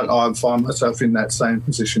 but I find myself in that same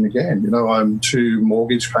position again. You know, I'm 2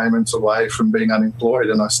 mortgage payments away from being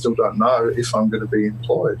unemployed and I still don't know if I'm going to be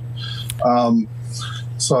employed.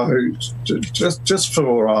 So just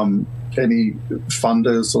for any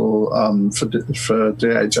funders or for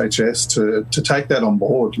DHHS to take that on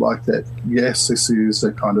board, like that, yes, this is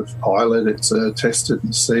a kind of pilot, it's a test it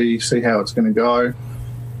and see how it's going to go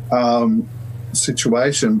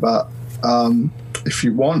situation, but if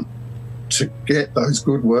you want to get those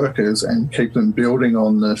good workers and keep them building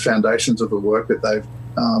on the foundations of the work that they've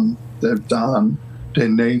they've done, there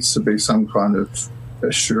needs to be some kind of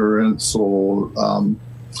assurance or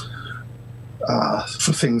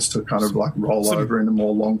for things to kind of like roll over in a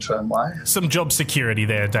more long-term way. Some job security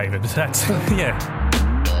there, David. That's, yeah.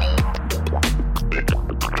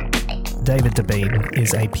 David Devine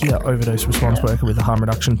is a peer overdose response worker with the harm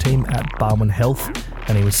reduction team at Barwon Health,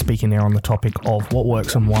 and he was speaking there on the topic of what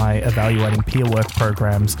works and why, evaluating peer work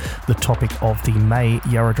programs, the topic of the May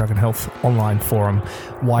Yarra Drug and Health online forum,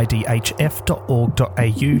 ydhf.org.au,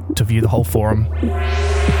 to view the whole forum.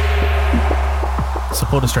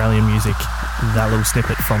 Support Australian music. That little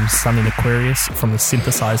snippet from Sun in Aquarius from the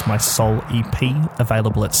Synthesize My Soul EP,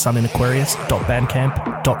 available at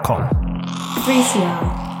suninaquarius.bandcamp.com.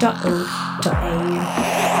 3cr.org.au.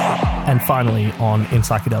 And finally, on In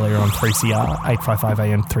Psychedelia on 3CR, 855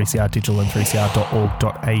 AM, 3CR Digital and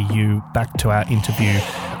 3cr.org.au, back to our interview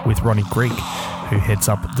with Ronnie Greig, who heads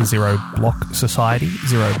up the Zero Block Society,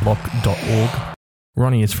 zeroblock.org.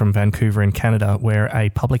 Ronnie is from Vancouver in Canada, where a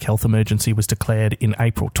public health emergency was declared in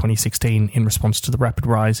April 2016 in response to the rapid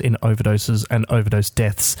rise in overdoses and overdose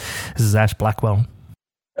deaths. This is Ash Blackwell.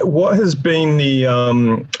 What has been the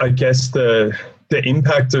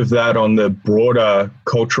impact of that on the broader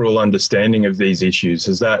cultural understanding of these issues?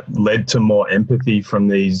 Has that led to more empathy from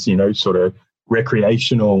these, sort of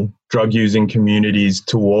recreational drug using communities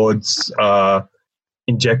towards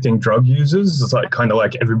injecting drug users? It's kind of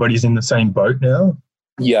like everybody's in the same boat now.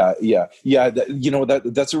 Yeah.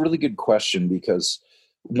 That's a really good question, because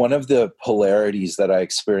one of the polarities that I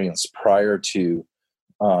experienced prior to,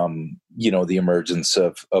 the emergence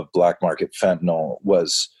of black market fentanyl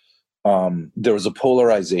was there was a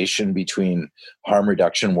polarization between harm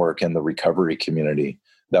reduction work and the recovery community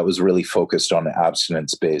that was really focused on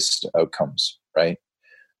abstinence-based outcomes, right?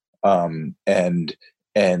 And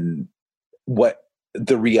what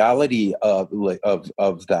the reality of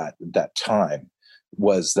that time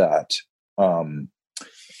was that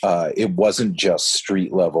it wasn't just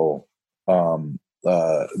street level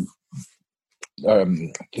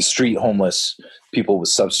street homeless people with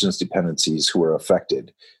substance dependencies who were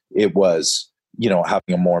affected. It was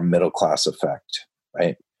having a more middle class effect,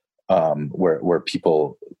 right? Where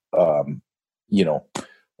people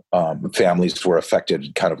families were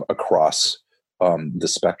affected kind of across the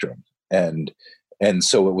spectrum, and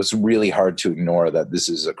so it was really hard to ignore that this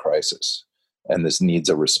is a crisis and this needs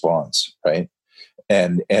a response, right?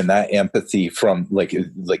 And that empathy from like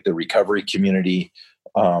the recovery community,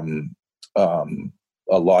 a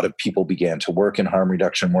lot of people began to work in harm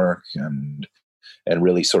reduction work and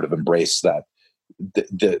really sort of embrace that.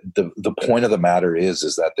 The point of the matter is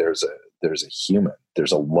that there's a human,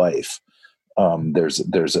 there's a life, there's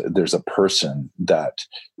a person that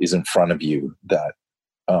is in front of you that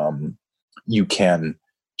you can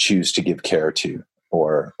choose to give care to,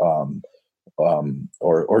 or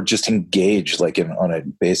just engage on a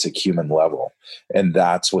basic human level. And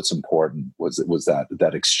that's what's important was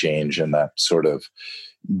that exchange and that sort of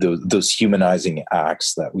those humanizing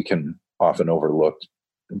acts that we can often overlook,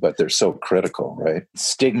 but they're so critical, right?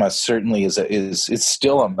 Stigma certainly is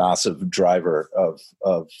still a massive driver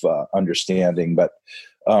of understanding, but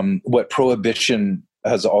what prohibition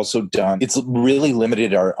has also done, it's really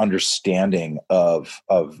limited our understanding of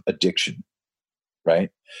addiction, right?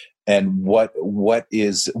 And what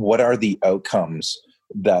are the outcomes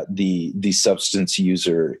that the substance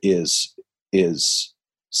user is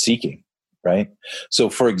seeking, right? So,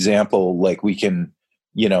 for example, we can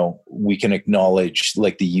acknowledge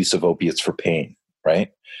the use of opiates for pain,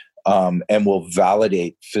 right? And we'll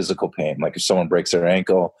validate physical pain. Like if someone breaks their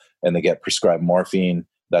ankle and they get prescribed morphine,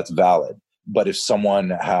 that's valid. But if someone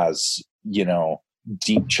has,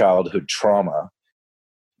 deep childhood trauma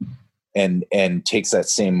and takes that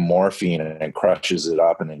same morphine and crushes it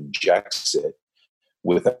up and injects it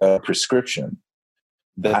without a prescription,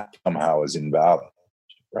 that somehow is invalid,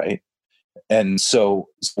 right? And so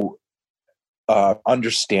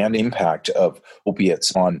understand the impact of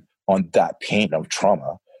opiates on that pain of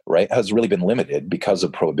trauma, right, has really been limited because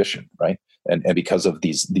of prohibition, right? And because of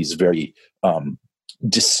these very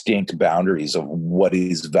distinct boundaries of what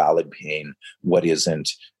is valid pain, what isn't,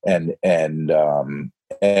 and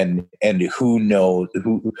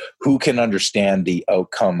who can understand the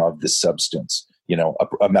outcome of the substance.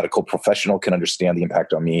 A medical professional can understand the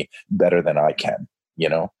impact on me better than I can.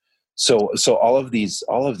 So all of these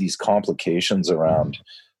complications around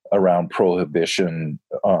prohibition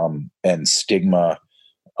and stigma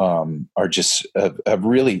are just have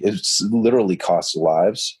really, it's literally cost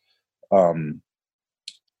lives.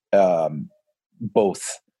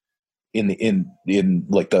 Both in the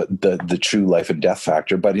true life and death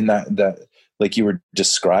factor, but in that like you were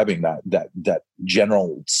describing, that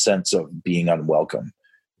general sense of being unwelcome.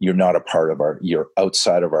 You're not a part of you're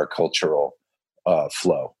outside of our cultural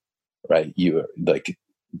flow, right? You like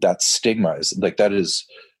that stigma is like, that is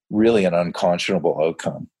really an unconscionable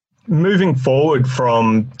outcome. Moving forward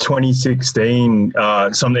from 2016,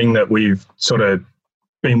 something that we've sort of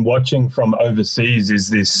been watching from overseas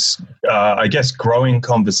is this, I guess, growing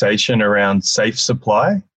conversation around safe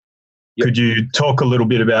supply. Yep. Could you talk a little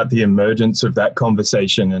bit about the emergence of that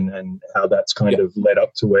conversation and how that's kind of led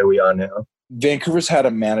up to where we are now? Vancouver's had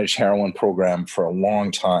a managed heroin program for a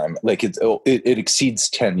long time. Like it exceeds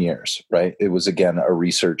 10 years, right? It was, again, a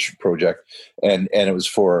research project, and it was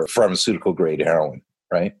for pharmaceutical grade heroin,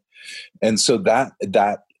 right? And so that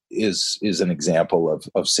is an example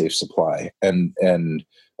of safe supply, and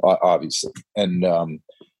obviously,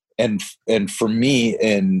 and for me,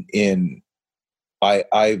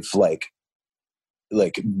 I've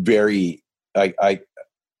I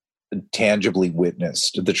tangibly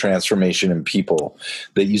witnessed the transformation in people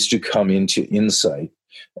that used to come into Insight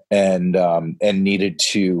and needed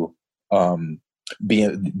to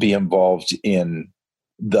be involved in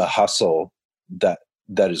the hustle that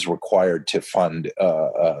is required to fund,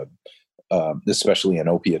 especially an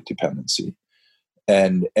opiate dependency,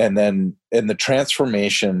 and the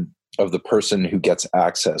transformation of the person who gets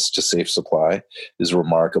access to safe supply is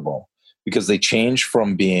remarkable, because they change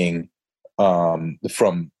from being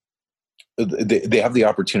they have the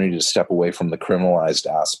opportunity to step away from the criminalized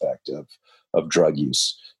aspect of drug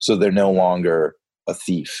use. So they're no longer a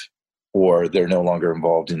thief, or they're no longer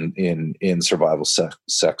involved in survival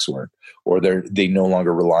sex work, or they no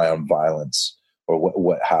longer rely on violence or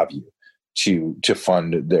what have you to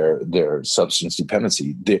fund their substance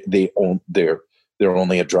dependency. They're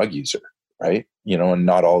only a drug user, right? And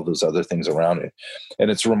not all those other things around it. And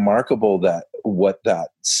it's remarkable that what that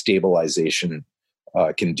stabilization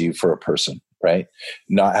can do for a person, right?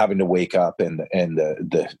 Not having to wake up and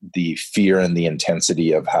the fear and the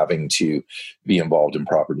intensity of having to be involved in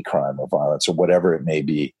property crime or violence or whatever it may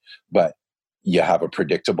be, but you have a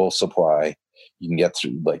predictable supply. You can get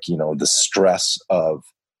through, the stress of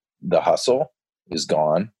the hustle is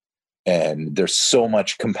gone, and there's so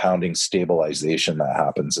much compounding stabilization that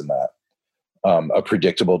happens in that. A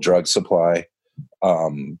predictable drug supply,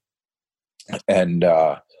 and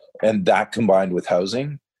that combined with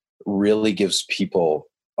housing really gives people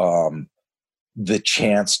the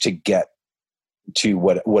chance to get to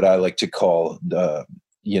what I like to call to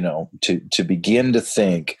begin to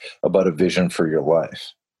think about a vision for your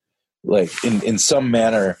life. Like in some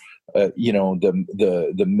manner,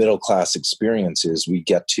 the middle class experience is we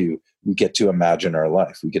get to imagine our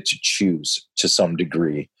life. We get to choose to some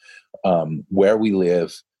degree where we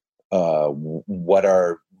live, what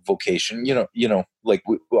our vocation,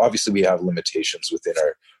 obviously we have limitations within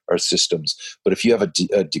our systems, but if you have a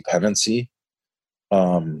dependency,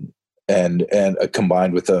 and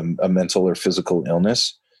combined with a mental or physical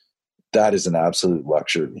illness, that is an absolute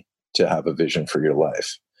luxury to have a vision for your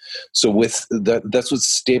life. So with that's what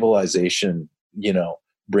stabilization,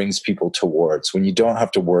 brings people towards, when you don't have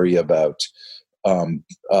to worry about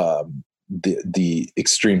the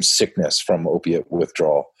extreme sickness from opiate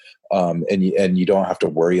withdrawal. And you don't have to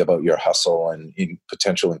worry about your hustle and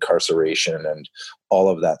potential incarceration and all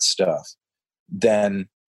of that stuff. Then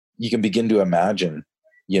you can begin to imagine,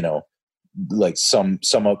 like some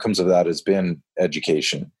outcomes of that has been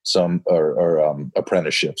education, some or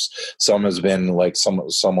apprenticeships. Some has been like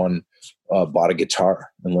someone bought a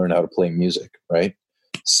guitar and learned how to play music, right?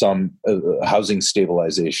 Some housing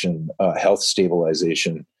stabilization, health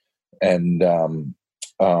stabilization, and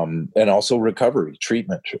also recovery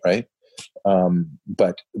treatment, right?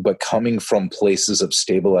 But coming from places of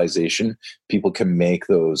stabilization, people can make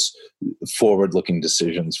those forward-looking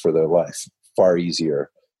decisions for their life far easier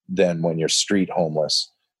than when you're street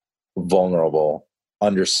homeless, vulnerable,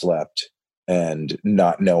 underslept, and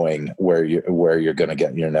not knowing where you're going to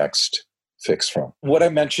get your next fix from. What I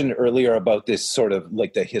mentioned earlier about this sort of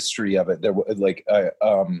like the history of it, there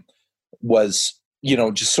was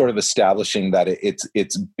just sort of establishing that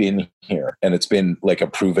it's been here and it's been like a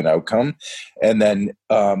proven outcome. And then,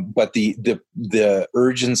 but the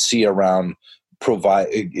urgency around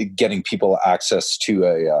getting people access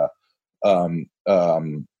to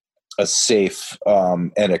a safe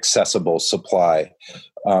and accessible supply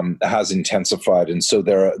has intensified. And so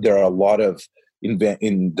there are a lot of, in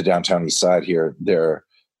the downtown east side here,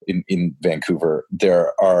 in Vancouver,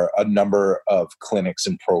 there are a number of clinics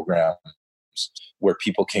and programs where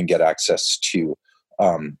people can get access to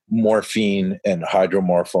morphine and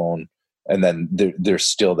hydromorphone, and then there's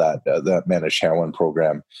still that managed heroin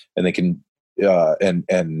program, and they can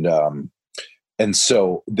and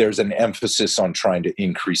so there's an emphasis on trying to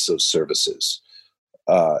increase those services,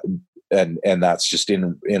 and that's just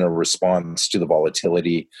in a response to the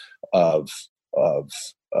volatility of an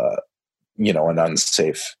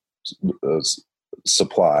unsafe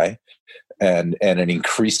supply and an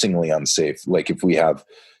increasingly unsafe, like if we have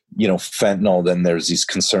fentanyl, then there's these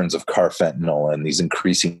concerns of carfentanil and these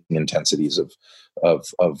increasing intensities of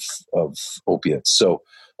opiates. So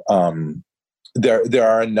there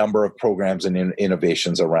are a number of programs and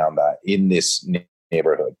innovations around that in this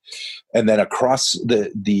neighborhood, and then across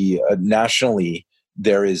the nationally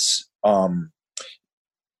there is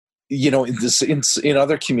in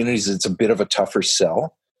other communities it's a bit of a tougher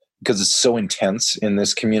sell because it's so intense in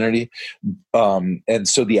this community, and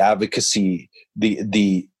so the advocacy,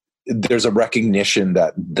 there's a recognition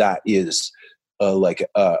that is like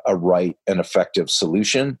a right and effective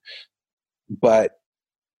solution, but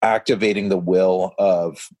activating the will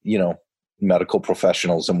of medical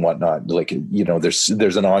professionals and whatnot, like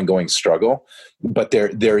there's an ongoing struggle, but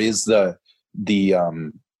there is the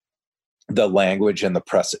language and the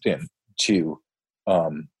precedent to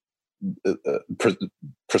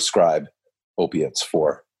prescribe opiates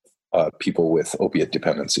for people with opiate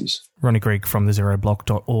dependencies. Ronnie Grigg from the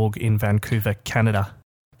ZeroBlock.org in Vancouver, Canada.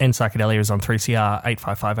 And Psychedelia is on 3CR,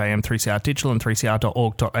 855 AM, 3CR Digital and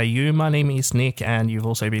 3cr.org.au. My name is Nick, and you've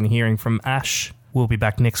also been hearing from Ash. We'll be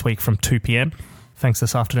back next week from 2 p.m. Thanks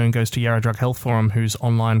this afternoon goes to Yarra Drug Health Forum, whose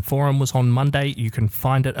online forum was on Monday. You can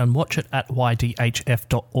find it and watch it at ydhf.org.au,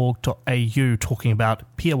 talking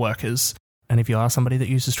about peer workers. And if you are somebody that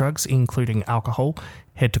uses drugs, including alcohol,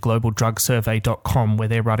 head to globaldrugsurvey.com, where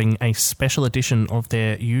they're running a special edition of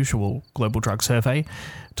their usual Global Drug Survey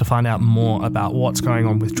to find out more about what's going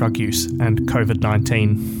on with drug use and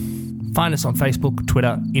COVID-19. Find us on Facebook,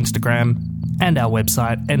 Twitter, Instagram, and our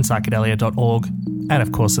website, npsychedelia.org, and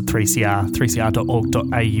of course at 3CR,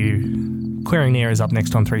 3cr.org.au. Queering Near is up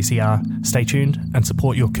next on 3CR. Stay tuned and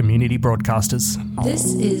support your community broadcasters.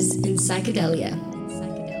 This is In Psychedelia.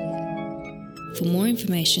 For more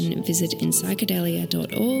information, visit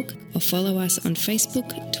inpsychedelia.org or follow us on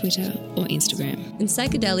Facebook, Twitter, or Instagram. In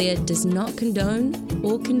Psychedelia does not condone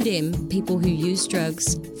or condemn people who use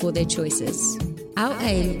drugs for their choices. Our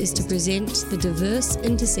aim is to present the diverse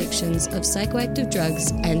intersections of psychoactive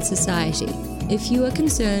drugs and society. If you are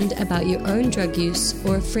concerned about your own drug use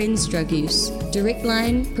or a friend's drug use, Direct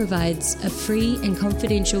Line provides a free and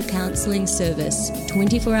confidential counselling service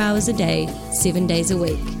 24 hours a day, 7 days a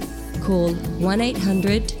week. Call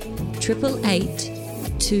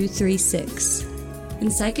 1-800-888-236. And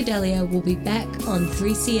Psychedelia will be back on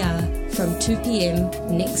 3CR from 2 p.m.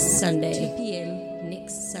 next Sunday.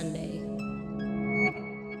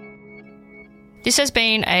 This has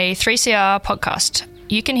been a 3CR podcast.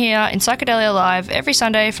 You can hear In Psychedelia live every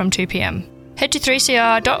Sunday from 2 p.m. Head to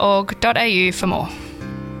 3cr.org.au for more.